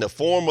 And the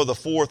form of the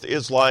 4th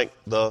is like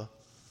the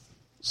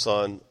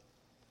Son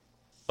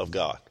of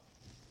God.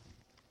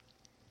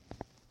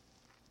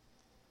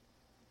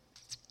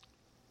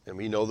 And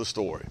we know the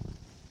story.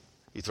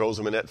 He throws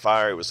them in that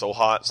fire. It was so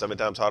hot, 7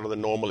 times hotter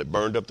than normal. It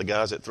burned up the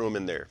guys that threw them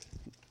in there.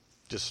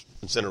 Just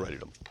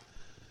incinerated them.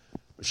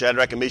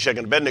 Shadrach and Meshach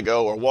and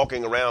Abednego are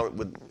walking around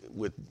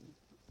with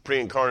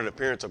pre-incarnate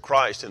appearance of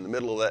Christ in the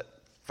middle of that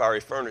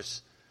fiery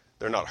furnace.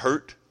 They're not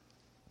hurt.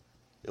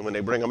 And when they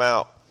bring them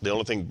out, the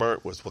only thing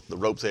burnt was what the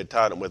ropes they had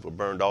tied them with were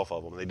burned off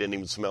of them. They didn't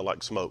even smell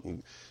like smoke.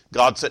 And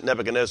God sent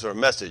Nebuchadnezzar a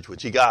message,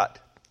 which he got,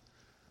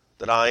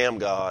 that I am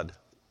God,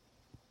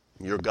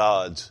 and your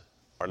gods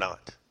are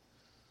not.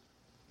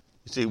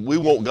 You see, we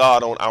want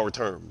God on our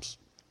terms.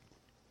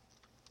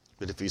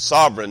 But if he's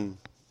sovereign,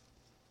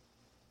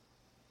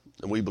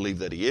 and we believe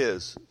that he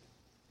is,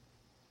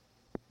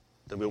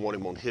 then we want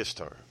him on his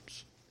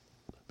terms.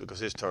 Because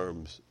his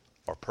terms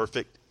are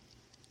perfect,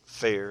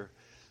 fair,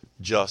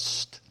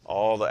 just.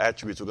 All the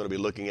attributes we're going to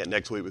be looking at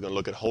next week. We're going to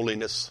look at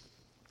holiness.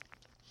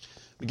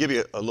 I'll give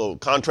you a little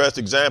contrast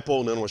example,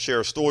 and then we'll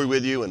share a story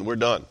with you, and we're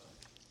done.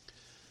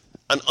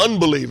 An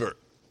unbeliever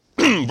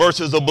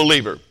versus a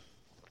believer.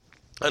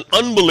 An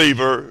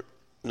unbeliever,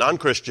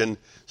 non-Christian,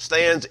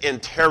 stands in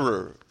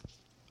terror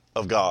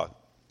of God.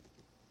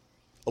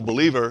 A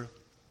believer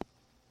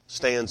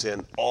stands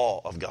in awe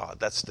of God.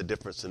 That's the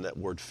difference in that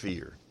word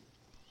fear.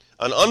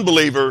 An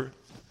unbeliever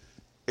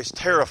is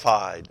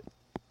terrified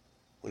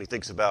when he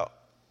thinks about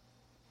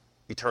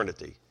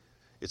eternity.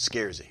 It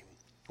scares him.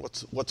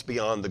 What's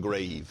beyond the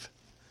grave?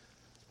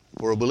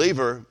 For a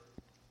believer,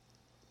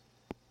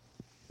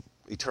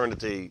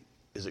 eternity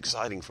is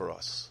exciting for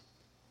us.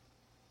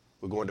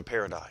 We're going to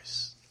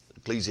paradise.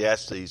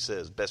 Ecclesiastes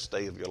says, best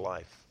day of your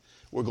life.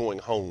 We're going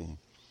home.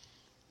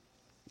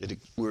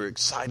 We're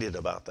excited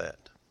about that.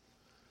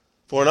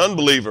 For an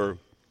unbeliever,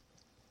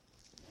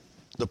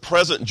 the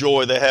present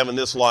joy they have in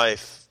this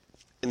life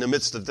in the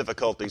midst of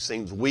difficulty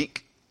seems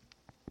weak,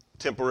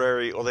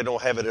 temporary, or they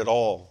don't have it at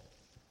all.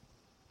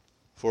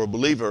 For a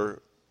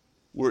believer,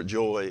 we're at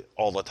joy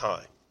all the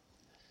time.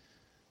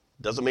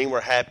 Doesn't mean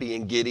we're happy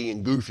and giddy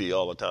and goofy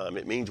all the time.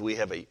 It means we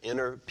have an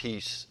inner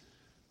peace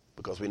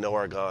because we know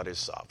our God is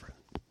sovereign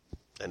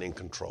and in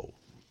control.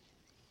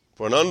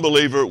 For an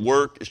unbeliever,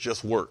 work is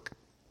just work.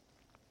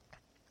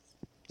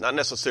 Not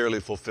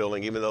necessarily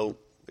fulfilling, even though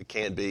it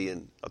can be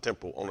on a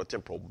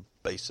temporal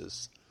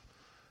basis.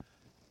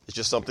 It's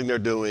just something they're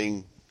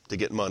doing to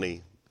get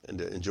money and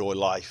to enjoy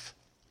life.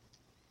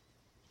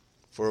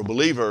 For a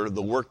believer,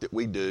 the work that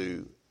we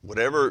do,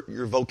 whatever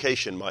your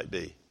vocation might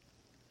be,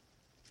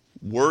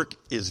 work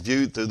is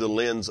viewed through the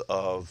lens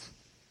of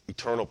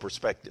eternal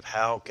perspective.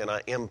 How can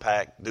I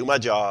do my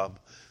job,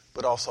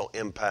 but also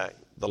impact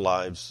the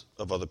lives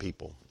of other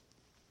people?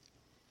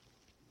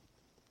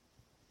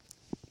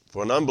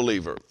 For an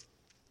unbeliever,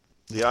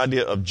 the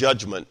idea of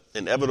judgment,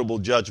 inevitable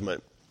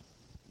judgment,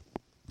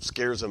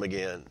 scares them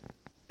again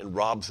and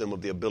robs them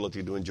of the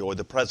ability to enjoy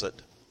the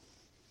present.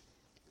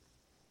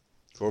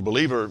 For a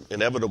believer,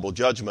 inevitable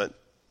judgment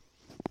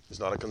is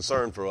not a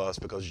concern for us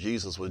because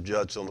Jesus was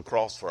judged on the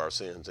cross for our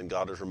sins and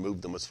God has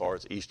removed them as far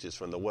as east is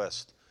from the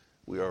west.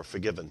 We are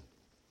forgiven.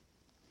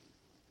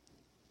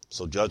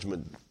 So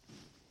judgment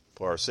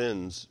for our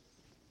sins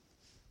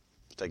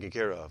is taken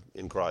care of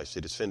in Christ.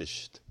 It is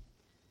finished.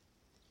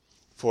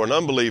 For an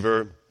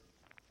unbeliever,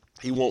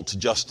 he wants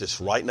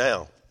justice right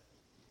now.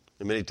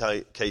 In many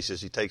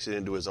cases, he takes it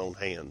into his own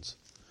hands.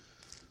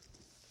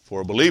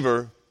 For a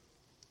believer,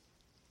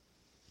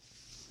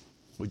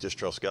 we just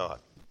trust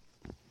God.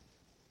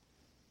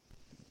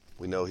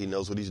 We know he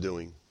knows what he's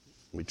doing.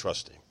 We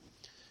trust him.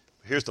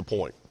 Here's the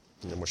point.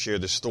 And we'll share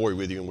this story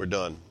with you and we're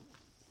done.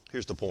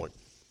 Here's the point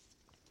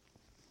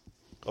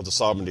of the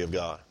sovereignty of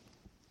God.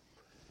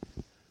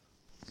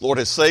 The Lord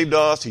has saved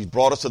us. He's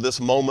brought us to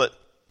this moment.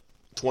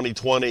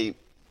 2020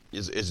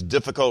 is as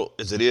difficult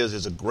as it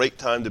is a great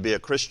time to be a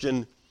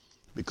Christian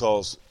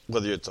because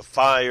whether it's a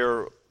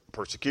fire,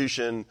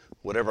 persecution,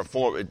 whatever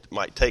form it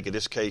might take, in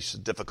this case, the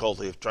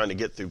difficulty of trying to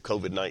get through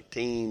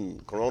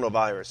COVID-19,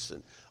 coronavirus,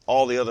 and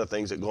all the other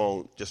things that go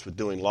on just with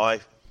doing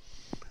life.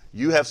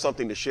 You have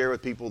something to share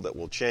with people that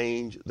will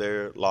change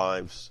their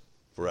lives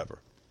forever.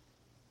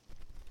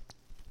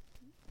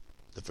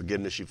 The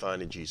forgiveness you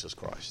find in Jesus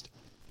Christ.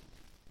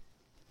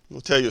 I'll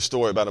tell you a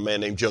story about a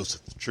man named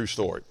Joseph. True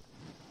story.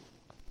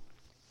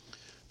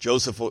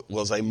 Joseph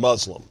was a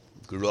Muslim.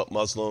 Grew up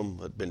Muslim,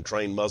 had been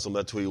trained Muslim.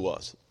 That's who he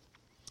was.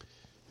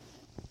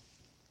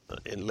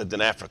 And lived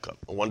in Africa.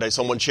 One day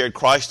someone shared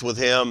Christ with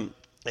him,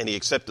 and he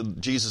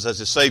accepted Jesus as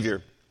his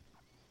Savior.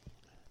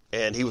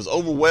 And he was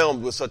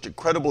overwhelmed with such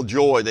incredible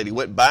joy that he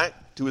went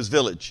back to his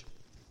village,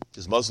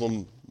 his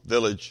Muslim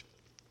village,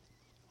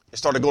 and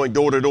started going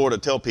door to door to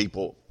tell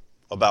people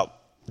about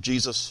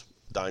Jesus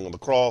dying on the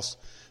cross,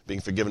 being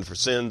forgiven for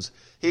sins.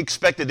 He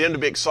expected them to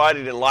be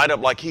excited and light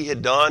up like he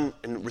had done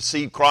and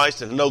receive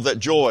Christ and to know that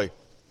joy.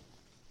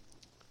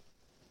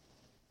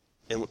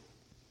 And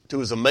to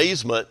his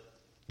amazement,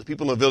 the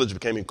people in the village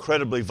became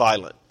incredibly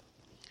violent.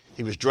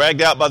 He was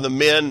dragged out by the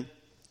men,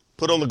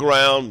 put on the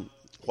ground,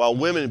 while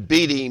women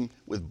beat him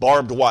with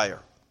barbed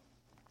wire.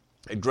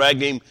 They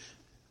dragged him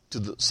to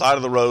the side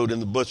of the road in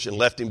the bush and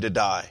left him to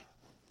die.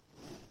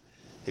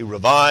 He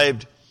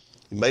revived.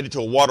 He made it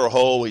to a water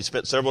hole. He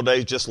spent several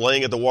days just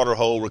laying at the water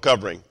hole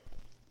recovering.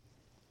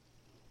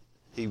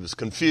 He was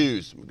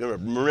confused.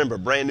 Remember,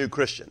 brand new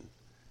Christian.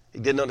 He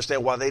didn't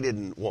understand why they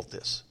didn't want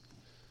this.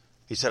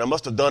 He said, I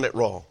must have done it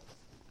wrong.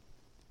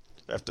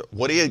 After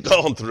what he had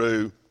gone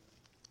through,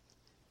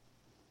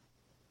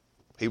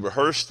 he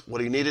rehearsed what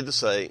he needed to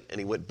say, and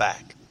he went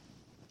back.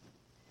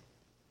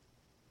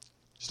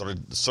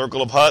 Started the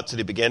circle of huts, and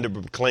he began to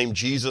proclaim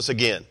Jesus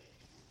again.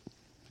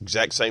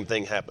 Exact same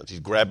thing happens. He's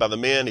grabbed by the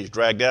men, he's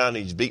dragged down,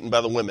 he's beaten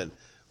by the women,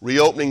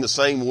 reopening the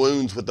same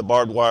wounds with the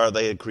barbed wire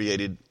they had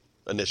created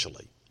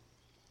initially.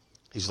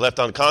 He's left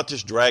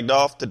unconscious, dragged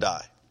off to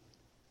die.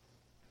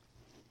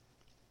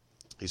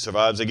 He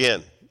survives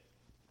again.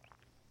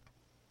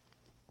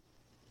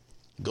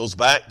 Goes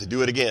back to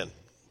do it again.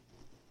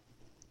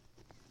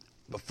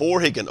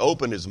 Before he can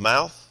open his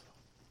mouth,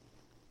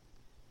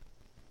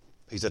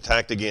 he's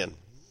attacked again.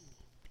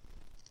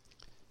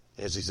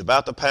 As he's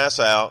about to pass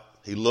out,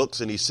 he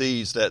looks and he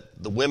sees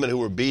that the women who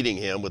were beating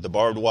him with the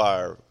barbed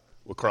wire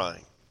were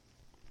crying.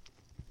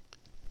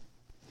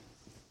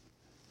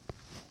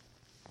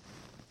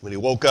 When he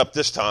woke up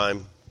this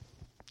time,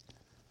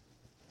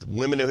 the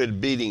women who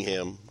had beating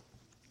him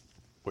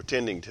were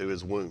tending to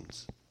his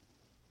wounds.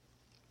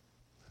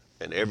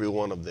 And every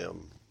one of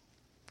them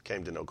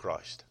came to know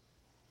Christ.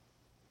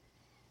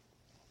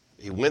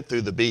 He went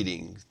through the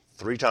beating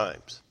 3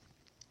 times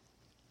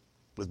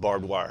with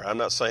barbed wire. I'm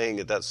not saying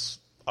that that's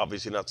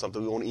obviously not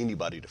something we want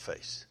anybody to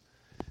face.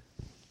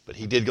 But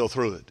he did go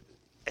through it.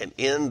 And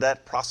in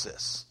that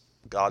process,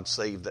 God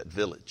saved that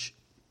village.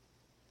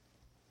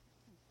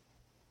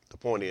 The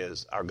point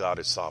is, our God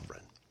is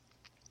sovereign.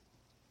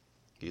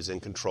 He is in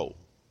control.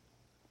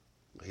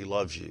 He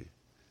loves you.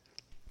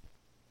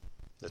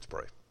 Let's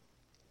pray.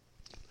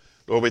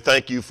 Lord, we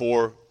thank you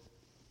for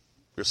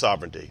your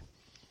sovereignty.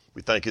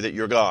 We thank you that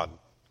you're God.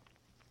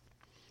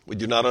 We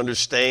do not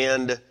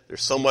understand.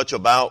 There's so much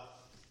about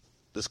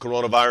this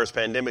coronavirus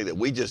pandemic that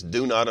we just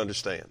do not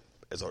understand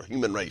as a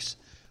human race.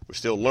 We're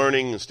still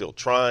learning and still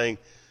trying.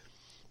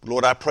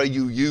 Lord, I pray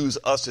you use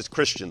us as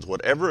Christians,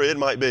 whatever it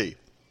might be,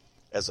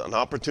 as an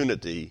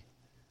opportunity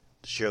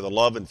to share the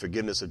love and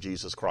forgiveness of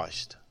Jesus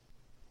Christ.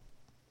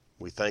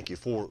 We thank you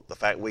for the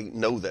fact we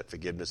know that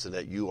forgiveness and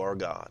that you are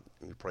God.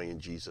 And we pray in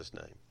Jesus'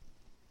 name.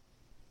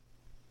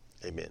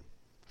 Amen.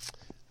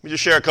 Let me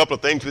just share a couple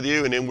of things with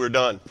you, and then we're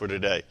done for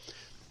today.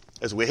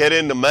 As we head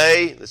into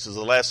May, this is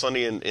the last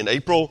Sunday in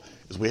April.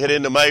 As we head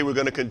into May, we're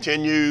going to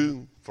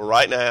continue for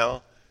right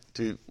now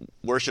to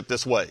worship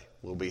this way.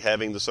 We'll be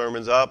having the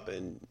sermons up,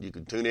 and you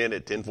can tune in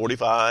at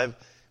 10:45.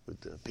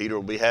 Peter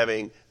will be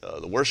having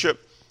the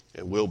worship,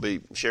 and we'll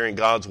be sharing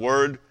God's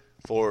Word.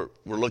 We're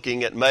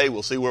looking at May.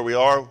 We'll see where we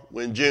are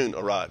when June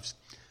arrives.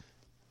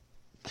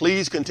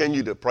 Please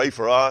continue to pray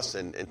for us,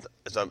 and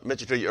as I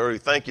mentioned to you earlier,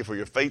 thank you for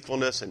your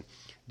faithfulness, and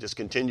just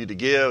continue to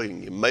give.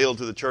 You can mail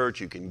to the church.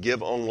 You can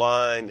give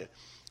online.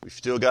 We've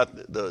still got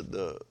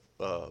the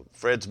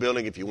Fred's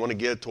building. If you want to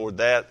give toward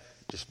that,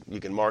 just you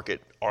can mark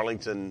it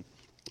Arlington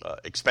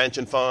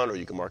Expansion Fund, or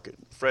you can mark it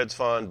Fred's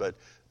Fund. But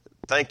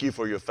thank you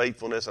for your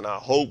faithfulness, and I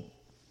hope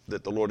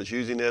that the Lord is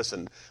using this,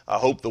 and I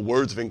hope the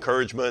words of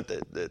encouragement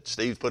that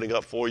Steve's putting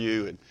up for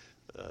you and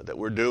that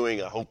we're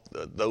doing, I hope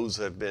those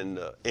have been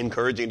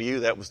encouraging to you.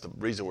 That was the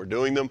reason we're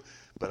doing them.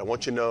 But I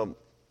want you to know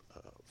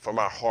from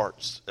our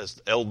hearts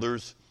as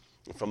elders,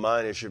 and from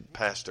mine as your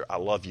pastor, I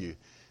love you,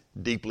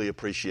 deeply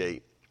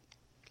appreciate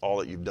all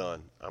that you've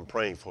done. I'm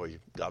praying for you.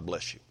 God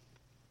bless you.